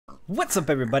What's up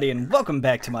everybody and welcome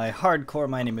back to my hardcore.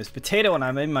 My name is Potato and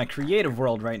I'm in my creative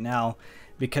world right now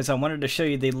because I wanted to show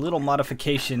you the little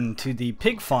modification to the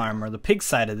pig farm or the pig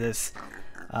side of this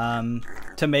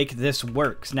to make this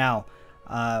work. Now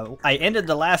I ended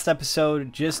the last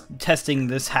episode just testing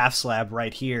this half slab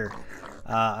right here.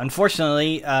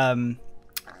 Unfortunately,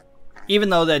 even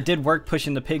though that did work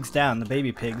pushing the pigs down, the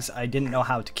baby pigs, I didn't know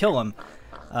how to kill them.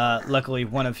 Luckily,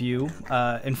 one of you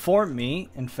informed me,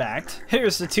 in fact.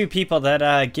 Here's the two people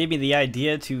that gave me the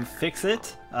idea to fix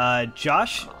it.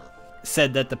 Josh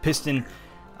said that the piston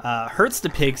hurts the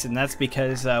pigs, and that's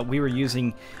because we were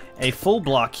using a full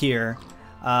block here.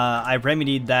 I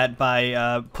remedied that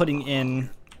by putting in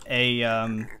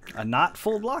a not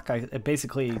full block. I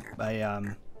basically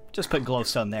just put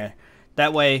glowstone there.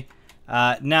 That way,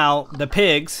 now the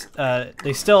pigs,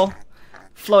 they still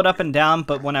float up and down,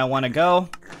 but when I want to go,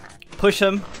 push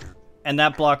them, and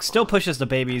that block still pushes the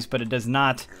babies, but it does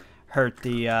not hurt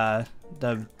the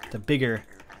bigger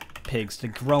pigs, the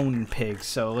grown pigs.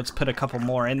 So let's put a couple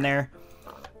more in there.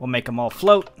 We'll make them all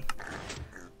float.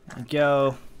 There we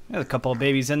go. There's a couple of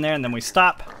babies in there, and then we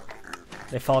stop.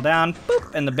 They fall down,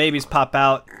 boop, and the babies pop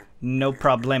out. No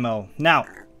problemo. Now,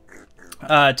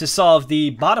 to solve the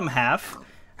bottom half,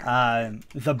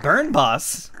 the Burn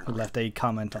Boss, who left a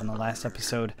comment on the last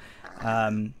episode,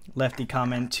 left the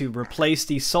comment to replace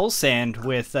the soul sand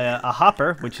with a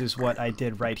hopper, which is what I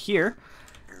did right here.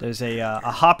 There's a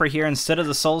hopper here instead of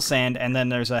the soul sand, and then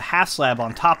there's a half slab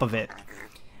on top of it.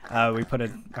 We put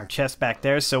our chest back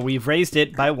there, so we've raised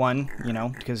it by one, you know,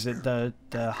 because the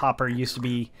hopper used to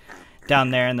be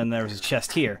down there, and then there was a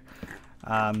chest here.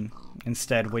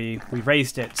 Instead, we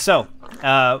raised it. So,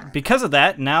 because of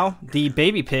that, now the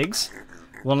baby pigs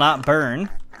will not burn,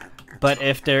 but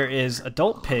if there is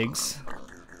adult pigs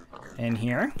in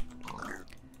here,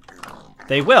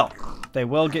 they will. They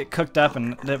will get cooked up,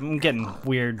 and I'm getting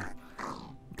weird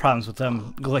problems with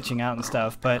them glitching out and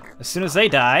stuff, but as soon as they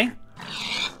die,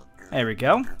 there we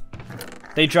go,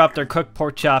 they drop their cooked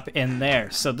pork chop in there.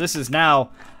 So this is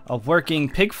now a working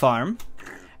pig farm,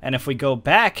 and if we go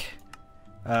back,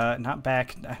 not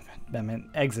back, I meant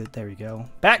exit, there we go,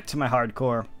 back to my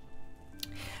hardcore.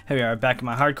 Here we are, back in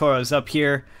my hardcore. I was up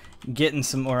here getting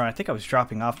some more, I think I was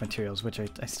dropping off materials, which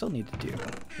I still need to do.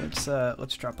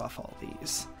 Let's drop off all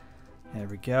these. There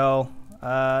we go.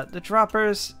 The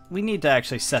droppers, we need to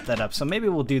actually set that up, so maybe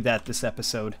we'll do that this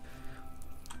episode.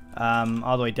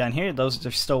 All the way down here, those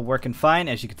are still working fine.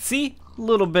 As you can see, a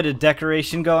little bit of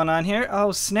decoration going on here.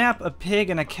 Oh snap, a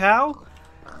pig and a cow.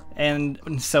 And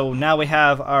so now we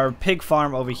have our pig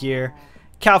farm over here,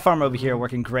 cow farm over here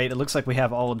working great. It looks like we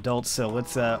have all adults, so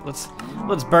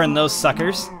let's burn those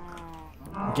suckers.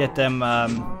 Get them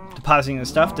depositing the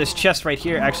stuff. This chest right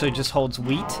here actually just holds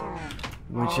wheat,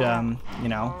 which you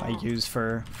know, I use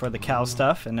for the cow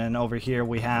stuff. And then over here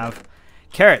we have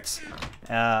carrots.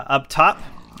 Up top,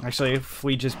 actually, if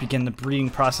we just begin the breeding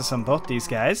process on both these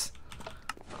guys.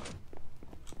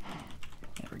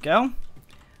 There we go.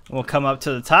 We'll come up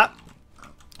to the top,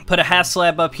 put a half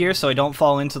slab up here so I don't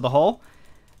fall into the hole.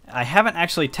 I haven't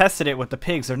actually tested it with the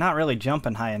pigs. They're not really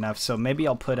jumping high enough, so maybe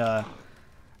I'll put a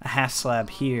half slab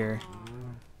here.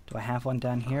 Do I have one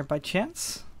down here by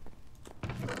chance?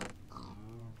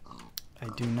 I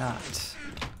do not.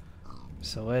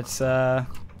 So let's get a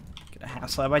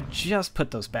half slab. I just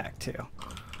put those back too.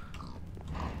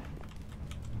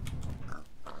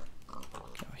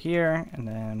 Go here, and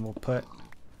then we'll put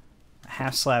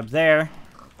half slab there.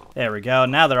 There we go.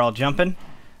 Now they're all jumping.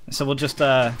 So we'll just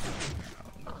okay,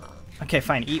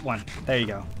 fine, eat one. There you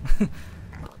go.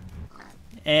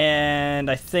 And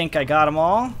I think I got them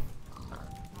all.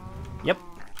 Yep.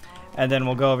 And then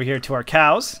we'll go over here to our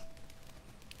cows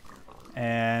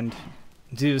and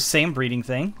do the same breeding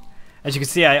thing. As you can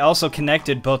see, I also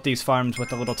connected both these farms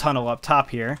with a little tunnel up top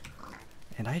here.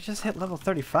 And I just hit level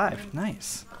 35.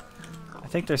 Nice. I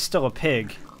think there's still a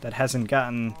pig that hasn't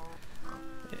gotten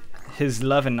his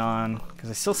loving on, because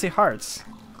I still see hearts.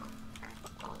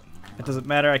 It doesn't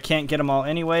matter, I can't get them all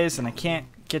anyways, and I can't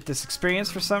get this experience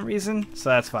for some reason, so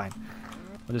that's fine.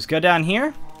 We'll just go down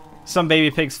here. Some baby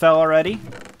pigs fell already.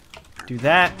 Do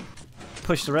that.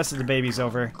 Push the rest of the babies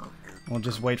over. And we'll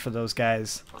just wait for those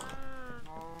guys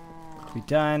to be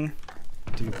done.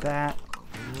 Do that.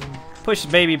 Push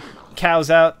the baby cows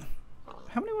out.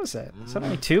 How many was that? Is that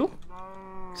only two?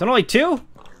 Is that only two?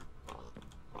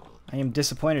 I am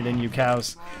disappointed in you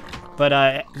cows.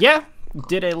 But yeah,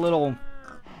 did a little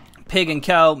pig and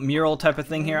cow mural type of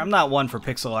thing here. I'm not one for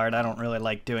pixel art. I don't really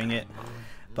like doing it.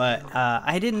 But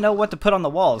I didn't know what to put on the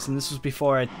walls, and this was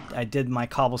before I did my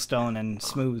cobblestone and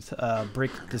smooth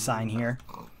brick design here.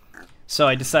 So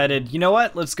I decided, you know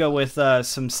what? Let's go with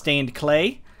some stained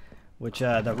clay, which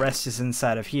the rest is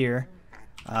inside of here.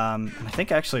 I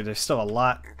think actually there's still a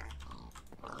lot.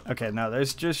 Okay, no,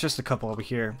 there's just a couple over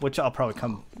here, which I'll probably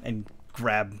come and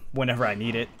grab whenever I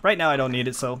need it. Right now I don't need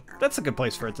it, so that's a good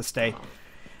place for it to stay.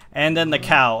 And then the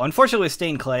cow. Unfortunately, with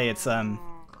stained clay, it's the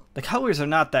colors are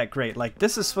not that great. Like,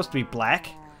 this is supposed to be black,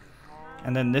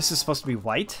 and then this is supposed to be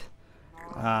white.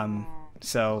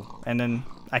 So, and then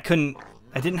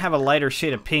I didn't have a lighter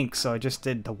shade of pink, so I just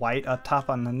did the white up top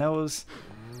on the nose.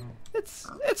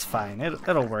 It's fine.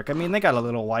 It'll work. I mean, they got a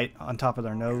little white on top of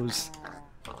their nose.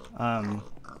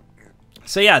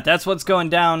 So yeah, that's what's going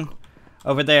down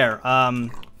over there.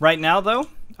 Right now, though,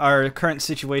 our current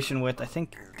situation with, I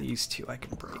think these two I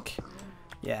can break.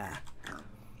 Yeah.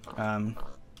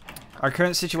 Our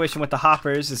current situation with the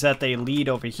hoppers is that they lead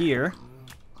over here.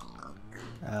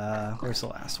 Where's the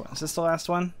last one? Is this the last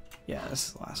one? Yeah, this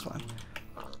is the last one.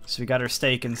 So we got our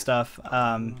stake and stuff.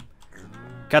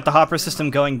 Got the hopper system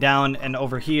going down and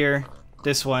over here.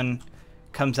 This one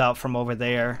comes out from over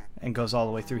there and goes all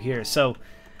the way through here. So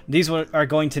these are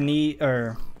going to need,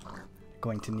 they're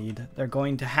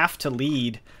going to have to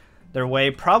lead their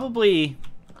way. Probably,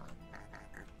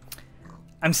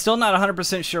 I'm still not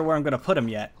 100% sure where I'm going to put them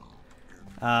yet.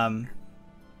 I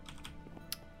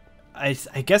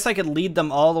guess I could lead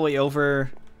them all the way over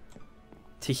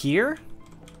to here,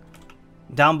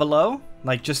 down below,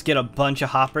 like just get a bunch of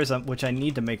hoppers, which I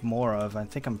need to make more of. I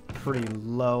think I'm pretty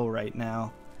low right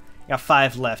now. Got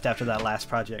 5 left after that last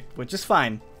project, which is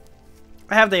fine.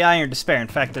 I have the iron to spare. In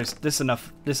fact, there's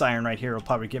this iron right here will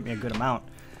probably get me a good amount.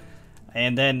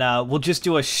 And then we'll just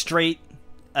do a straight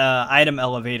item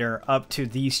elevator up to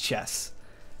these chests.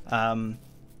 And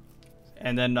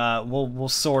then we'll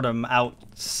sort them out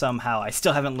somehow. I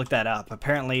still haven't looked that up.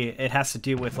 Apparently, it has to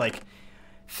do with like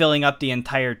filling up the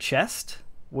entire chest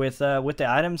with the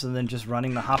items, and then just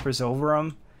running the hoppers over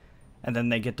them, and then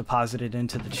they get deposited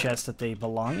into the chest that they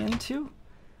belong into.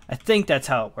 I think that's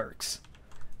how it works.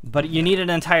 But you need an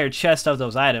entire chest of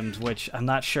those items, which I'm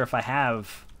not sure if I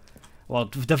have. Well,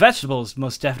 the vegetables,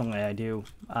 most definitely I do.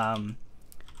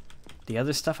 The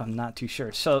other stuff, I'm not too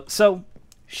sure.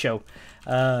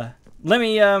 Let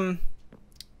me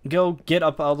go get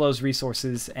up all those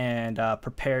resources and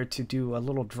prepare to do a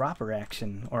little dropper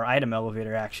action or item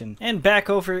elevator action. And back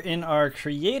over in our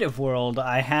creative world,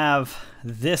 I have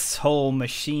this whole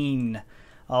machine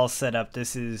all set up.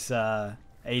 This is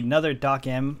another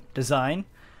Docm design.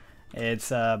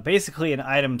 It's basically an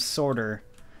item sorter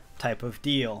type of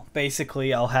deal.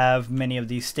 Basically, I'll have many of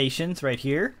these stations right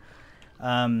here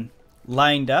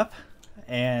lined up,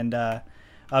 and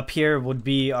up here would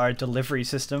be our delivery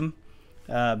system.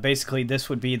 Basically, this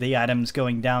would be the items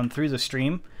going down through the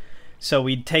stream. So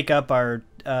we'd take up our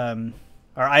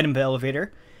item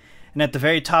elevator, and at the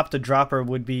very top, the dropper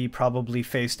would be probably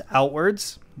faced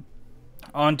outwards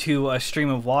onto a stream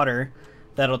of water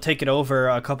that'll take it over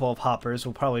a couple of hoppers.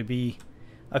 Will probably be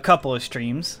a couple of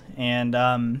streams,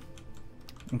 and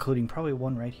including probably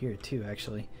one right here too,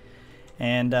 actually.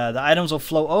 And the items will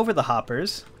flow over the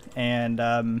hoppers,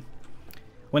 and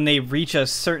when they reach a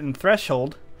certain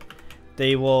threshold,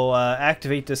 they will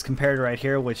activate this comparator right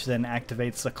here, which then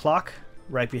activates the clock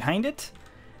right behind it.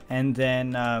 And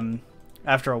then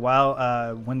after a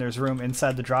while, when there's room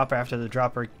inside the dropper, after the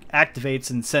dropper activates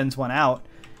and sends one out,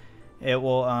 it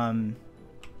will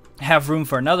have room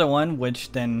for another one,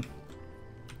 which then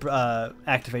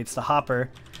activates the hopper,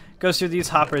 goes through these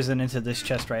hoppers and into this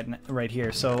chest right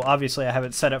here. So obviously I have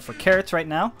it set up for carrots right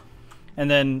now,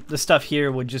 and then the stuff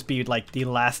here would just be like the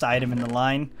last item in the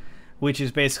line, which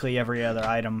is basically every other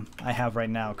item I have right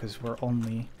now, because we're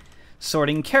only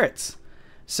sorting carrots.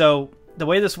 So the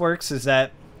way this works is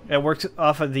that it works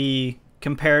off of the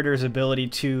comparator's ability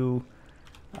to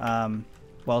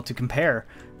well, to compare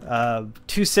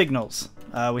two signals.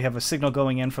 We have a signal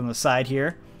going in from the side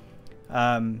here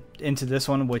into this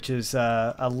one, which is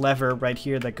a lever right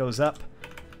here that goes up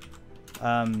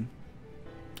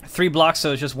 3 blocks,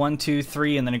 so it's just 1, 2,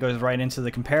 3, and then it goes right into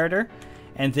the comparator.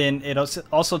 And then it's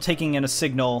also taking in a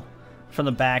signal from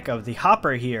the back of the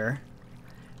hopper here,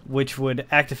 which would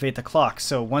activate the clock.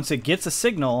 So once it gets a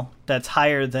signal that's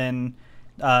higher than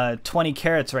 20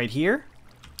 carats right here,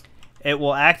 it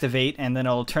will activate, and then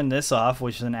it'll turn this off,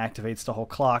 which then activates the whole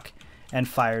clock and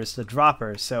fires the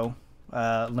dropper. So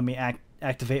let me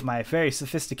activate my very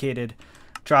sophisticated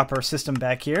dropper system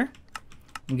back here.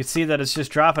 You can see that it's just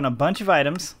dropping a bunch of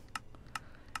items.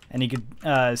 And you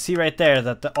can see right there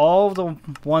that all the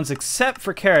ones except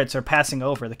for carrots are passing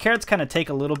over. The carrots kind of take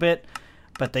a little bit,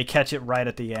 but they catch it right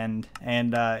at the end.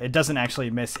 And it doesn't actually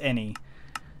miss any.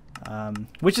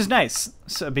 which is nice.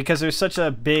 So because there's such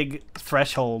a big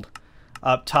threshold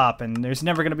up top, and there's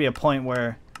never going to be a point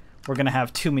where we're going to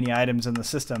have too many items in the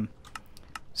system.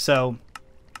 So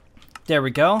there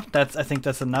we go. I think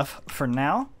that's enough for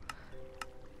now.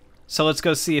 So let's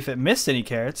go see if it missed any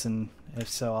carrots, and if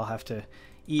so, I'll have to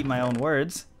eat my own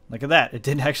words. Look at that. It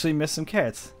did actually miss some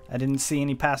carrots. I didn't see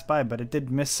any pass by, but it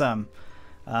did miss some.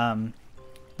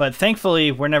 But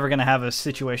thankfully, we're never going to have a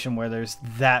situation where there's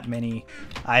that many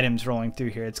items rolling through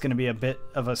here. It's going to be a bit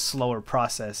of a slower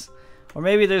process. Or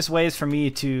maybe there's ways for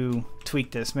me to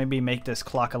tweak this. Maybe make this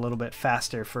clock a little bit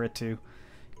faster for it to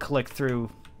click through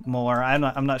more.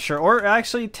 I'm not sure. Or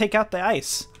actually take out the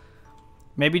ice.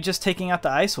 Maybe just taking out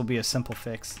the ice will be a simple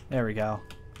fix. There we go.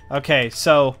 Okay,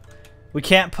 so we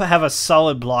can't have a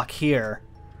solid block here.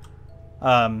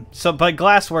 But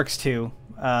glass works too.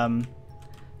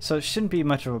 So it shouldn't be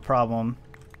much of a problem.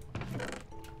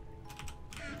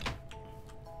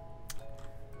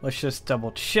 Let's just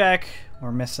double check.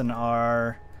 We're missing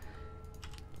our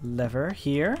lever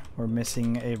here. We're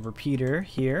missing a repeater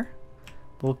here.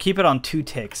 We'll keep it on 2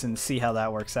 ticks and see how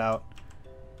that works out.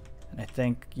 And I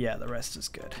think, yeah, the rest is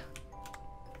good.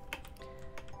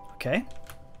 Okay.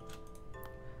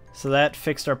 So that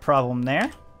fixed our problem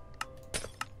there.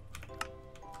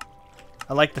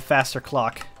 I like the faster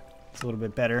clock. It's a little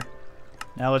bit better.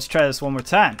 Now let's try this one more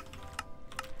time.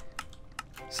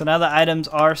 So now the items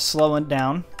are slowing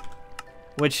down,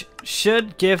 which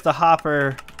should give the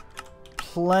hopper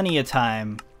plenty of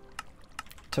time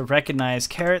to recognize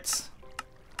carrots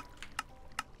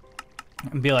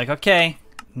and be like, okay,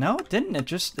 no, it didn't. It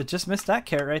just missed that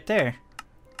carrot right there.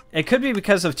 It could be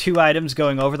because of 2 items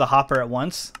going over the hopper at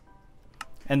once,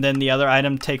 and then the other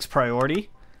item takes priority.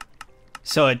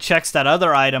 So it checks that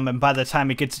other item, and by the time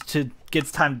it gets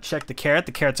time to check the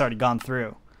carrot's already gone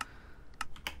through.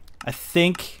 I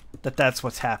think that's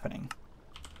what's happening.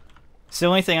 It's the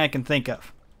only thing I can think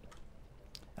of.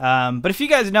 But if you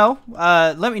guys know,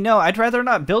 let me know. I'd rather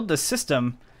not build this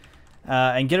system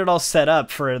and get it all set up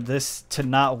for this to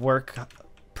not work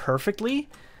perfectly.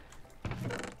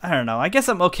 I don't know. I guess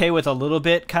I'm okay with a little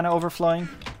bit kind of overflowing.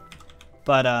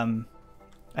 But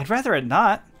I'd rather it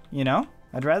not, you know?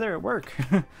 I'd rather it work.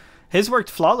 His worked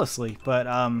flawlessly, but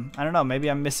I don't know. Maybe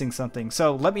I'm missing something.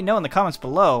 So let me know in the comments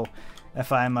below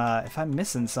if I'm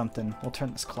missing something. We'll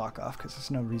turn this clock off because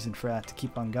there's no reason for that to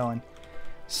keep on going.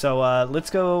 So let's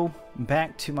go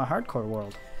back to my hardcore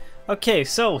world. Okay,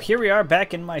 so here we are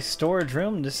back in my storage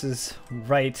room. This is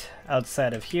right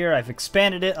outside of here. I've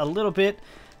expanded it a little bit.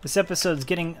 This episode's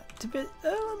getting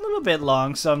a little bit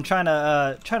long, so I'm trying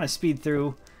to speed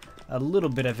through a little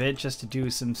bit of it just to do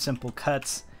some simple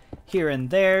cuts here and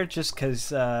there, just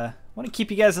because I want to keep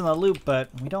you guys in the loop, but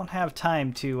we don't have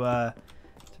time to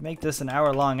make this an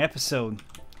hour-long episode.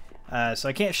 So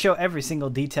I can't show every single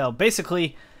detail.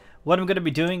 Basically, what I'm going to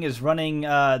be doing is running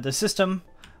the system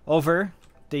over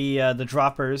the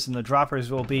droppers, and the droppers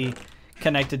will be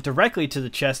connected directly to the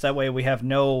chest. That way we have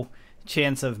no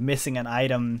chance of missing an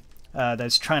item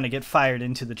that's trying to get fired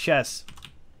into the chest.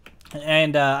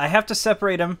 And I have to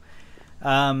separate them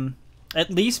at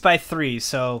least by 3.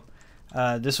 So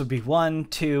this would be 1,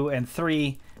 2, and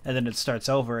 3, and then it starts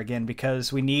over again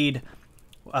because we need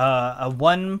a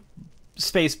 1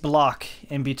 space block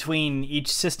in between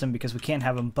each system because we can't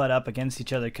have them butt up against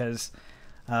each other because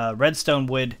redstone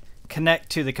would connect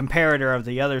to the comparator of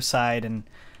the other side, and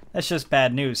that's just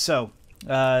bad news. So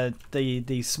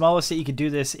the smallest that you could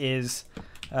do this is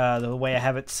the way I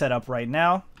have it set up right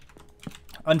now.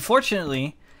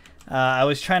 Unfortunately, I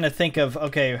was trying to think of,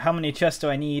 okay, how many chests do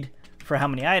I need for how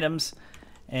many items?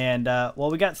 And, well,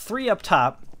 we got 3 up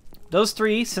top. Those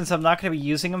 3, since I'm not going to be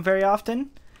using them very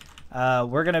often,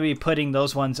 we're going to be putting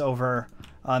those ones over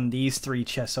on these 3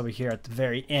 chests over here at the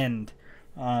very end.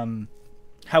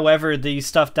 However, the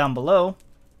stuff down below,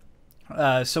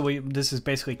 this is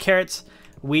basically carrots,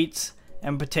 wheats,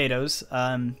 and potatoes.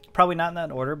 Probably not in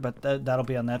that order, but that'll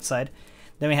be on that side.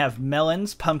 Then we have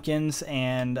melons, pumpkins,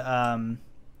 and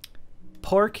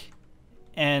pork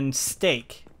and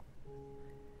steak.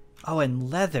 Oh, and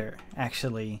leather,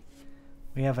 actually.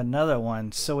 We have another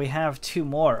one, so we have 2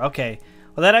 more. Okay,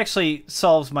 well that actually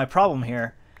solves my problem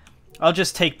here. I'll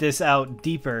just take this out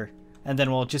deeper, and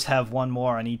then we'll just have 1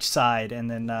 more on each side, and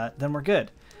then we're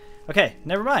good. Okay,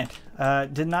 never mind.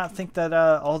 Did not think that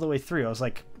all the way through. I was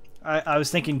like, I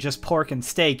was thinking just pork and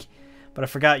steak, but I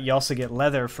forgot you also get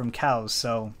leather from cows,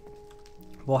 so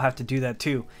we'll have to do that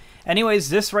too. Anyways,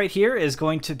 this right here is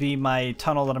going to be my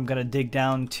tunnel that I'm going to dig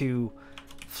down to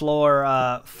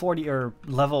floor 40 or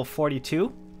level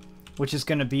 42, which is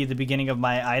going to be the beginning of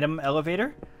my item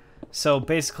elevator. So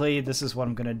basically, this is what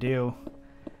I'm going to do.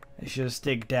 Let's just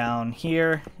dig down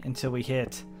here until we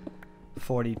hit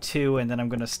 42, and then I'm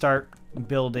gonna start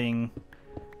building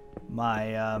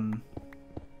my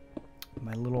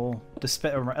my little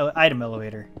item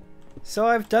elevator. So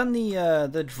I've done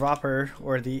the dropper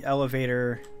or the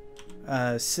elevator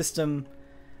system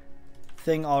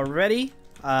thing already.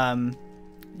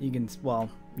 You can, well,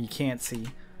 you can't see.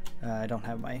 I don't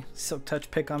have my silk touch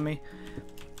pick on me.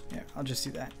 Yeah, I'll just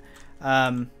do that.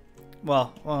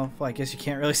 Well, I guess you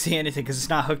can't really see anything because it's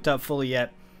not hooked up fully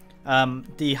yet.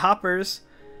 The hoppers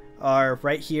are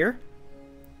right here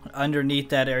underneath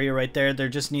that area right there. There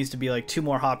just needs to be like 2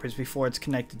 more hoppers before it's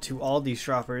connected to all these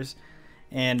droppers,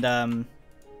 and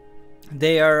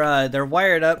they're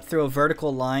wired up through a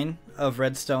vertical line of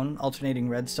redstone, alternating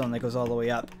redstone that goes all the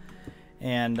way up.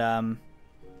 And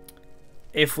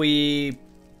if we,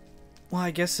 well, I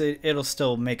guess it'll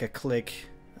still make a click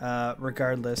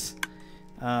regardless,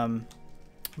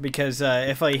 because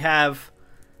if I have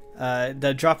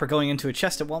the dropper going into a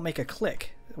chest, it won't make a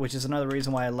click, which is another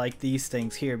reason why I like these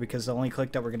things here, because the only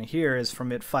click that we're going to hear is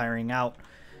from it firing out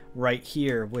right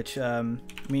here, which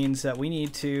means that we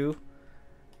need to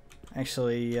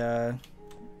actually, how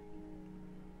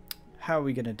are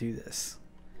we going to do this?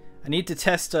 I need to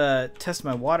test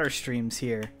my water streams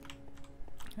here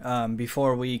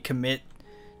before we commit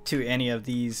to any of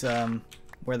these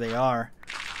where they are.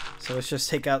 So let's just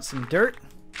take out some dirt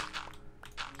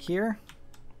here,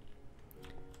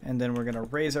 and then we're gonna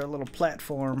raise our little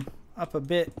platform up a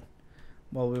bit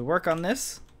while we work on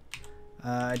this.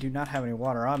 I do not have any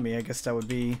water on me. I guess that would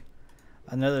be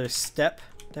another step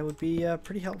that would be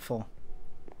pretty helpful.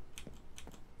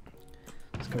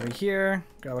 Let's go over here,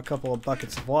 grab a couple of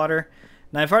buckets of water.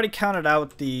 Now I've already counted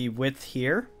out the width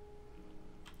here.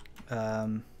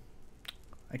 I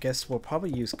guess we'll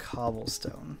probably use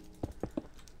cobblestone.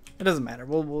 It doesn't matter.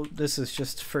 This is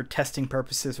just for testing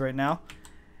purposes right now.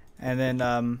 And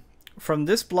then from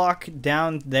this block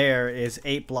down there is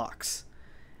 8 blocks,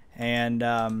 and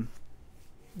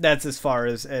that's as far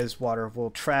as water will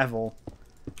travel,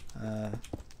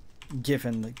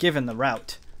 given the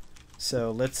route.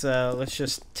 So let's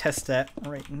just test that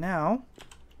right now.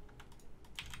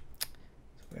 So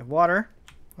we have water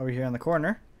over here in the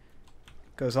corner.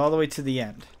 Goes all the way to the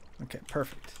end. Okay,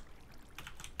 perfect.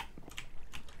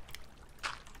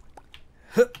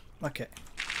 Okay.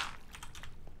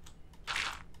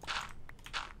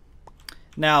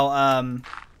 Now,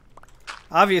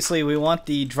 obviously we want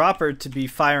the dropper to be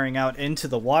firing out into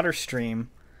the water stream.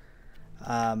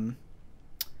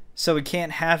 So we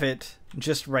can't have it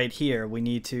just right here. We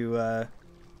need to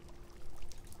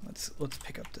let's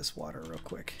pick up this water real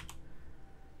quick.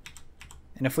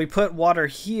 And if we put water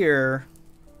here,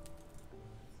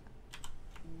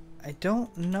 I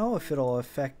don't know if it'll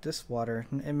affect this water.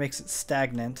 It makes it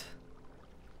stagnant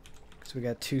because we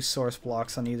got 2 source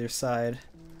blocks on either side,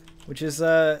 which is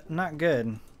not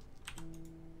good.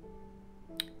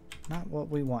 Not what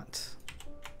we want.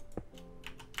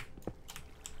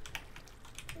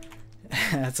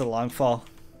 That's a long fall.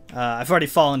 I've already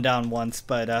fallen down once,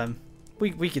 but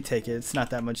we could take it. It's not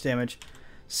that much damage.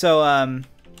 So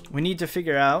we need to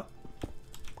figure out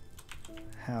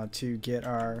how to get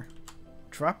our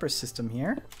dropper system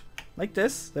here, like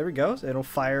this. There we go. It'll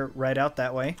fire right out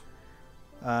that way,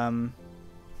 to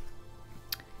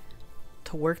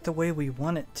work the way we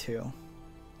want it to.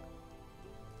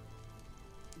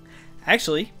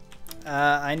 Actually,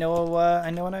 I know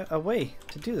a way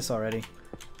to do this already.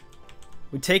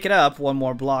 We take it up 1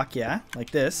 more block, yeah,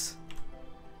 like this,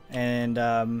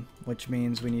 and which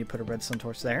means we need to put a redstone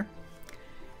torch there,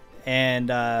 and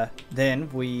then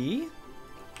we.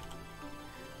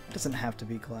 It doesn't have to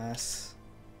be glass,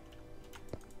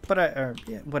 but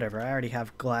yeah, whatever. I already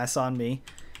have glass on me,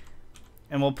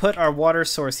 and we'll put our water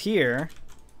source here,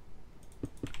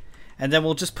 and then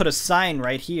we'll just put a sign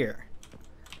right here,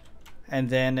 and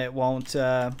then it won't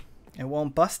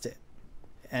bust it,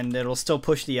 and it'll still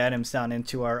push the items down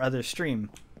into our other stream.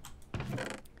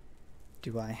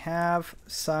 Do I have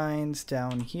signs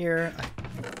down here? I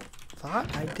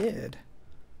thought I did.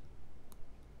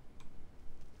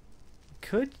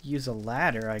 Could use a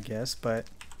ladder, I guess, but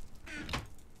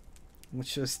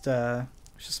let's just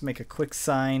make a quick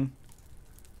sign.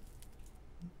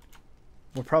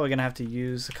 We're probably gonna have to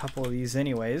use a couple of these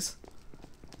anyways,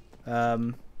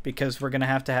 because we're gonna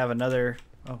have to have another.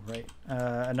 Oh right,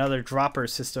 another dropper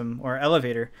system or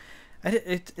elevator.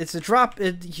 It's a drop.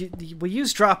 We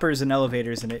use droppers and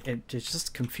elevators, and it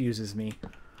just confuses me.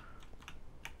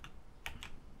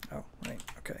 Oh right,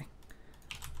 okay.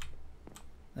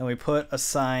 Then we put a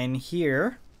sign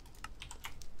here,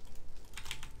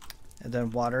 and then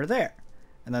water there.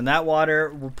 And then that water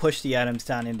will push the items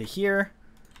down into here,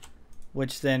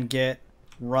 which then get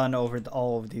run over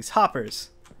all of these hoppers.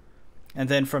 And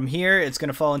then from here, it's going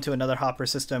to fall into another hopper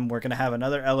system. We're going to have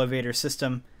another elevator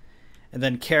system, and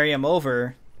then carry them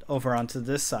over onto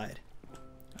this side.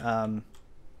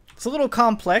 It's a little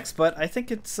complex, but I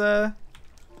think it's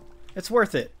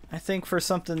worth it. I think for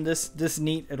something this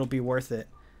neat, it'll be worth it.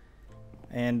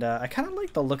 And I kind of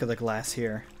like the look of the glass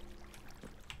here.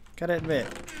 Gotta admit.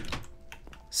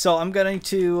 So I'm going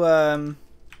to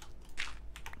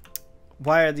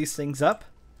wire these things up.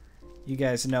 You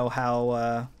guys know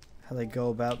how they go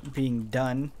about being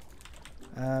done.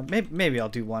 Maybe I'll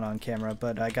do one on camera,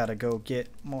 but I gotta go get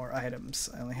more items.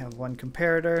 I only have one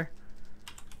comparator,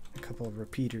 a couple of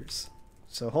repeaters.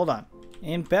 So hold on.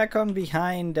 And back on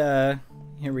behind,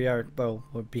 here we are, well,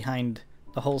 we're behind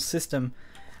the whole system.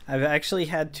 I've actually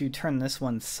had to turn this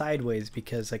one sideways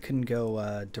because I couldn't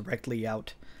go directly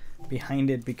out behind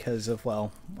it because of,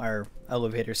 well, our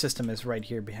elevator system is right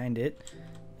here behind it.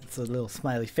 It's a little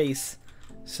smiley face.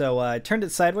 So I turned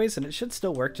it sideways and it should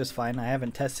still work just fine. I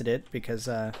haven't tested it because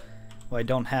well, I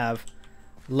don't have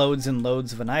loads and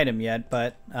loads of an item yet,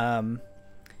 but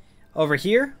over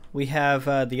here we have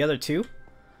the other two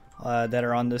that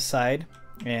are on this side,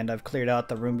 and I've cleared out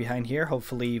the room behind here.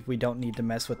 Hopefully we don't need to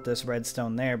mess with this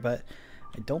redstone there, but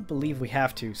I don't believe we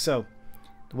have to. So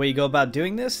the way you go about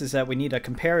doing this is that we need a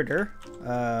comparator.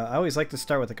 I always like to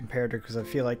start with a comparator because I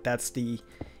feel like that's the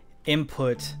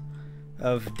input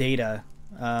of data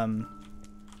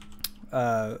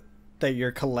that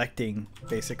you're collecting,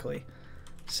 basically.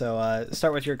 So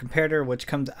start with your comparator, which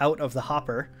comes out of the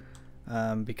hopper,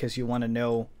 because you want to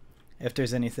know if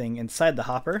there's anything inside the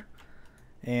hopper.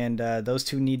 And those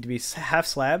two need to be half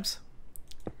slabs.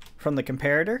 From the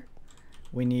comparator,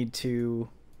 we need to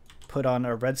put on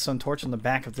a redstone torch on the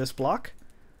back of this block.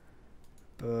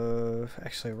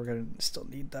 Actually, we're going to still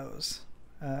need those.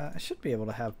 I should be able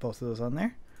to have both of those on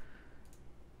there.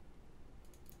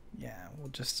 Yeah, we'll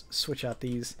just switch out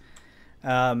these.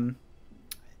 Well,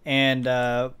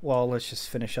 let's just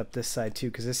finish up this side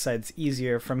too, because this side's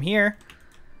easier. From here,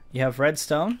 you have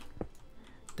redstone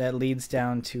that leads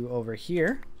down to over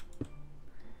here.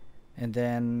 And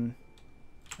then,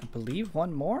 I believe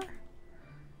one more?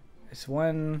 There's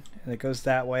one that goes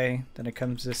that way, then it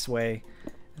comes this way.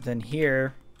 And then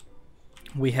here,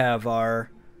 we have our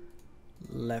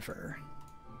lever.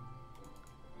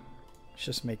 Let's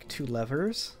just make 2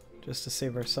 levers, just to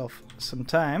save ourselves some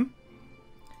time.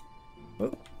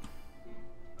 Whoa.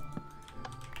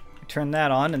 Turn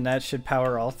that on, and that should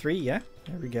power all 3. Yeah,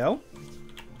 there we go.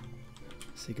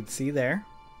 So you can see there,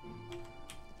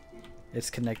 it's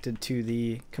connected to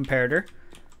the comparator.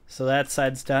 So that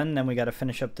side's done. Then we got to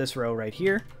finish up this row right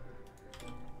here,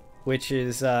 which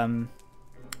is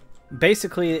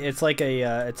basically it's like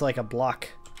a block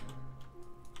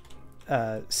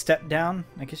step down,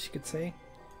 I guess you could say.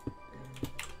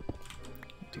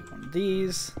 Do one of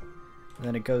these, and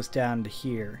then it goes down to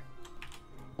here.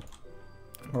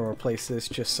 We'll replace this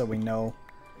just so we know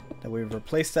that we've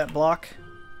replaced that block.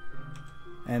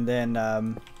 And then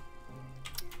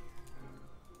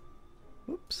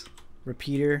oops,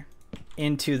 repeater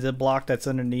into the block that's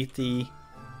underneath the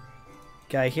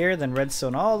guy here, then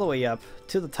redstone all the way up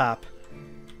to the top,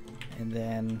 and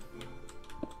then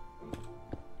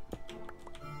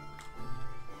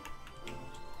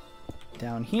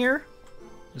down here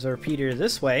there's a repeater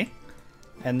this way,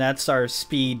 and that's our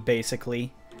speed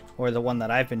basically, or the one that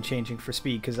I've been changing for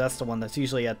speed, because that's the one that's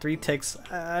usually at 3 ticks.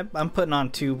 I'm putting on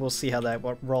 2. We'll see how that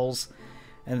rolls.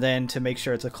 And then to make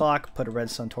sure it's a clock, put a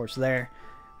redstone torch there,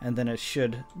 and then it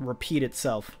should repeat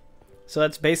itself. So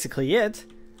that's basically it.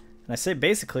 And I say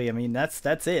basically, I mean that's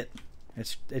it.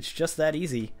 It's just that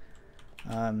easy.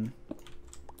 And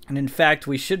in fact,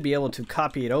 we should be able to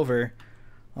copy it over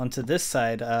onto this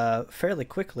side fairly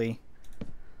quickly.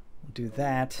 We'll do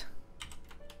that.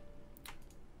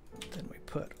 Then we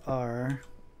put our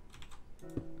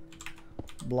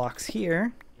blocks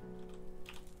here.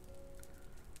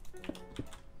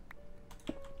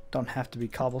 Don't have to be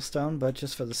cobblestone, but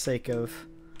just for the sake of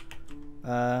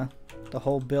the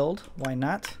whole build, why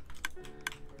not?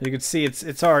 You can see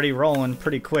it's already rolling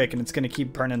pretty quick, and it's going to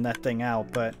keep burning that thing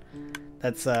out, but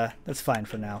that's fine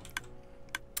for now.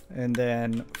 And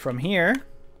then from here,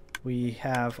 we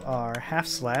have our half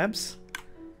slabs.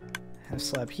 Half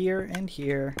slab here and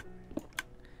here,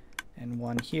 and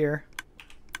one here.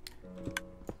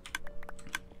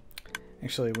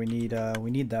 Actually, we need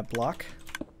that block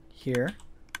here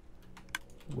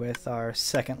with our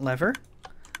second lever,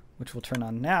 which we'll turn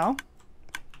on now.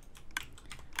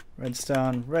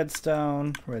 Redstone,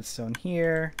 redstone, redstone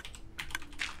here,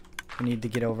 we need to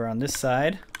get over on this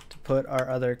side to put our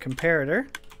other comparator.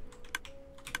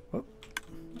 Whoop.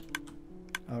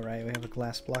 All right, we have a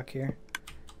glass block here.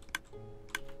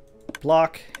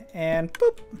 Block, and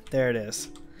boop, there it is.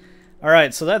 All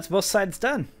right, so that's both sides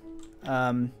done.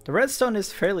 The redstone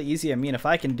is fairly easy. I mean, if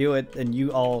I can do it, then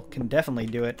you all can definitely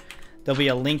do it. There'll be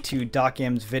a link to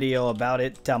Docm's video about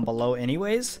it down below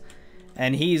anyways.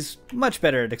 And he's much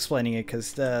better at explaining it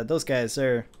because those guys,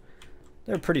 they're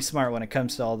pretty smart when it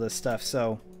comes to all this stuff.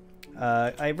 So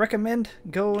I recommend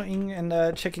going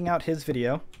and checking out his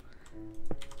video.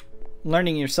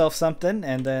 Learning yourself something,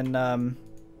 and then,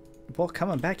 well,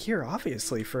 coming back here,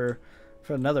 obviously, for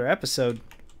another episode.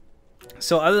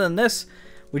 So other than this,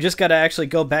 we just got to actually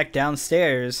go back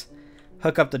downstairs,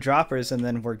 hook up the droppers, and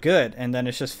then we're good. And then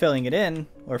it's just filling it in,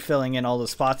 or filling in all the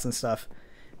spots and stuff,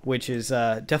 which is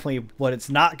definitely what it's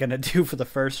not going to do for the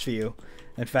first few.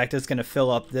 In fact, it's going to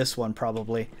fill up this one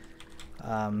probably.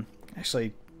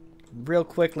 Actually, real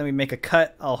quick, let me make a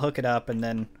cut. I'll hook it up, and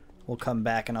then we'll come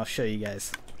back and I'll show you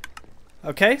guys.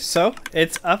 Okay, so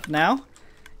it's up now.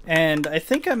 And I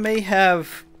think I may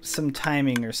have some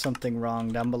timing or something wrong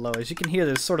down below. As you can hear,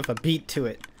 there's sort of a beat to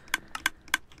it.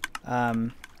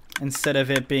 Instead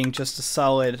of it being just a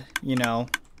solid, you know,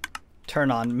 turn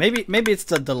on. Maybe it's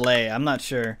the delay. I'm not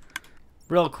sure.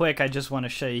 Real quick, I just want to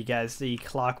show you guys the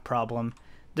clock problem.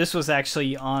 This was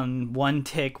actually on 1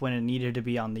 tick when it needed to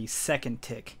be on the 2nd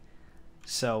tick.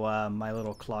 So my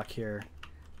little clock here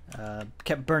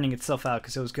kept burning itself out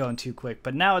because it was going too quick.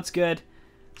 But now it's good,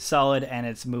 solid, and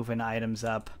it's moving items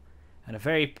up at a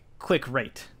very quick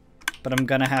rate. But I'm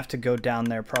gonna have to go down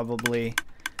there probably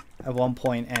at one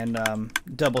point and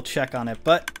double check on it.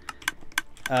 But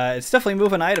it's definitely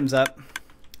moving items up.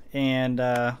 And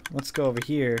let's go over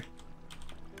here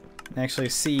and actually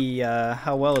see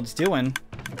how well it's doing.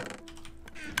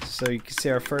 So you can see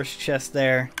our first chest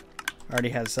there already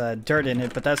has dirt in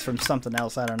it, but that's from something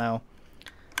else, I don't know.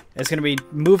 It's going to be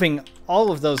moving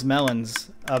all of those melons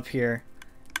up here.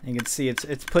 You can see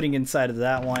it's putting inside of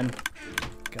that one.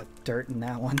 Got dirt in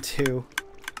that one too.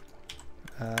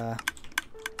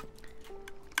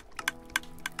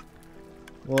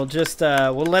 We'll just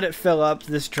we'll let it fill up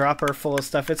this dropper full of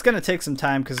stuff. It's going to take some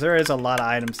time because there is a lot of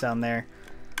items down there.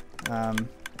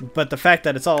 But the fact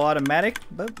that it's all automatic,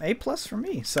 but A+ for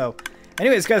me. So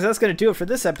anyways, guys, that's going to do it for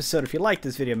this episode. If you like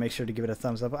this video, make sure to give it a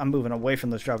thumbs up. I'm moving away from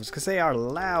those droppers because they are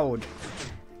loud.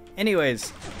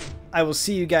 Anyways, I will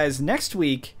see you guys next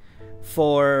week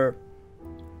for...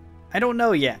 I don't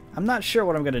know yet. I'm not sure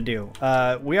what I'm going to do.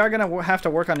 We are going to have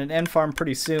to work on an end farm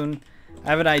pretty soon. I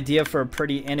have an idea for a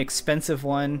pretty inexpensive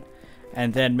one.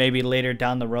 And then maybe later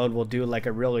down the road we'll do like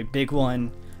a really big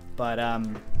one. But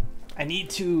I need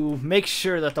to make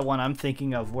sure that the one I'm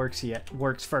thinking of works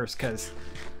first, because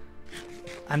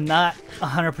I'm not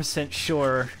 100%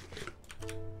 sure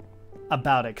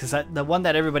about it, because the one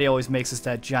that everybody always makes is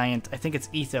that giant, I think it's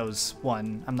Ethos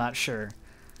one, I'm not sure.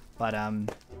 But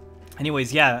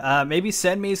anyways, yeah, maybe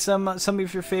send me some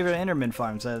of your favorite Enderman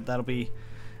farms. That'll be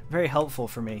very helpful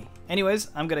for me.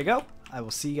 Anyways, I'm gonna go. I will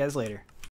see you guys later.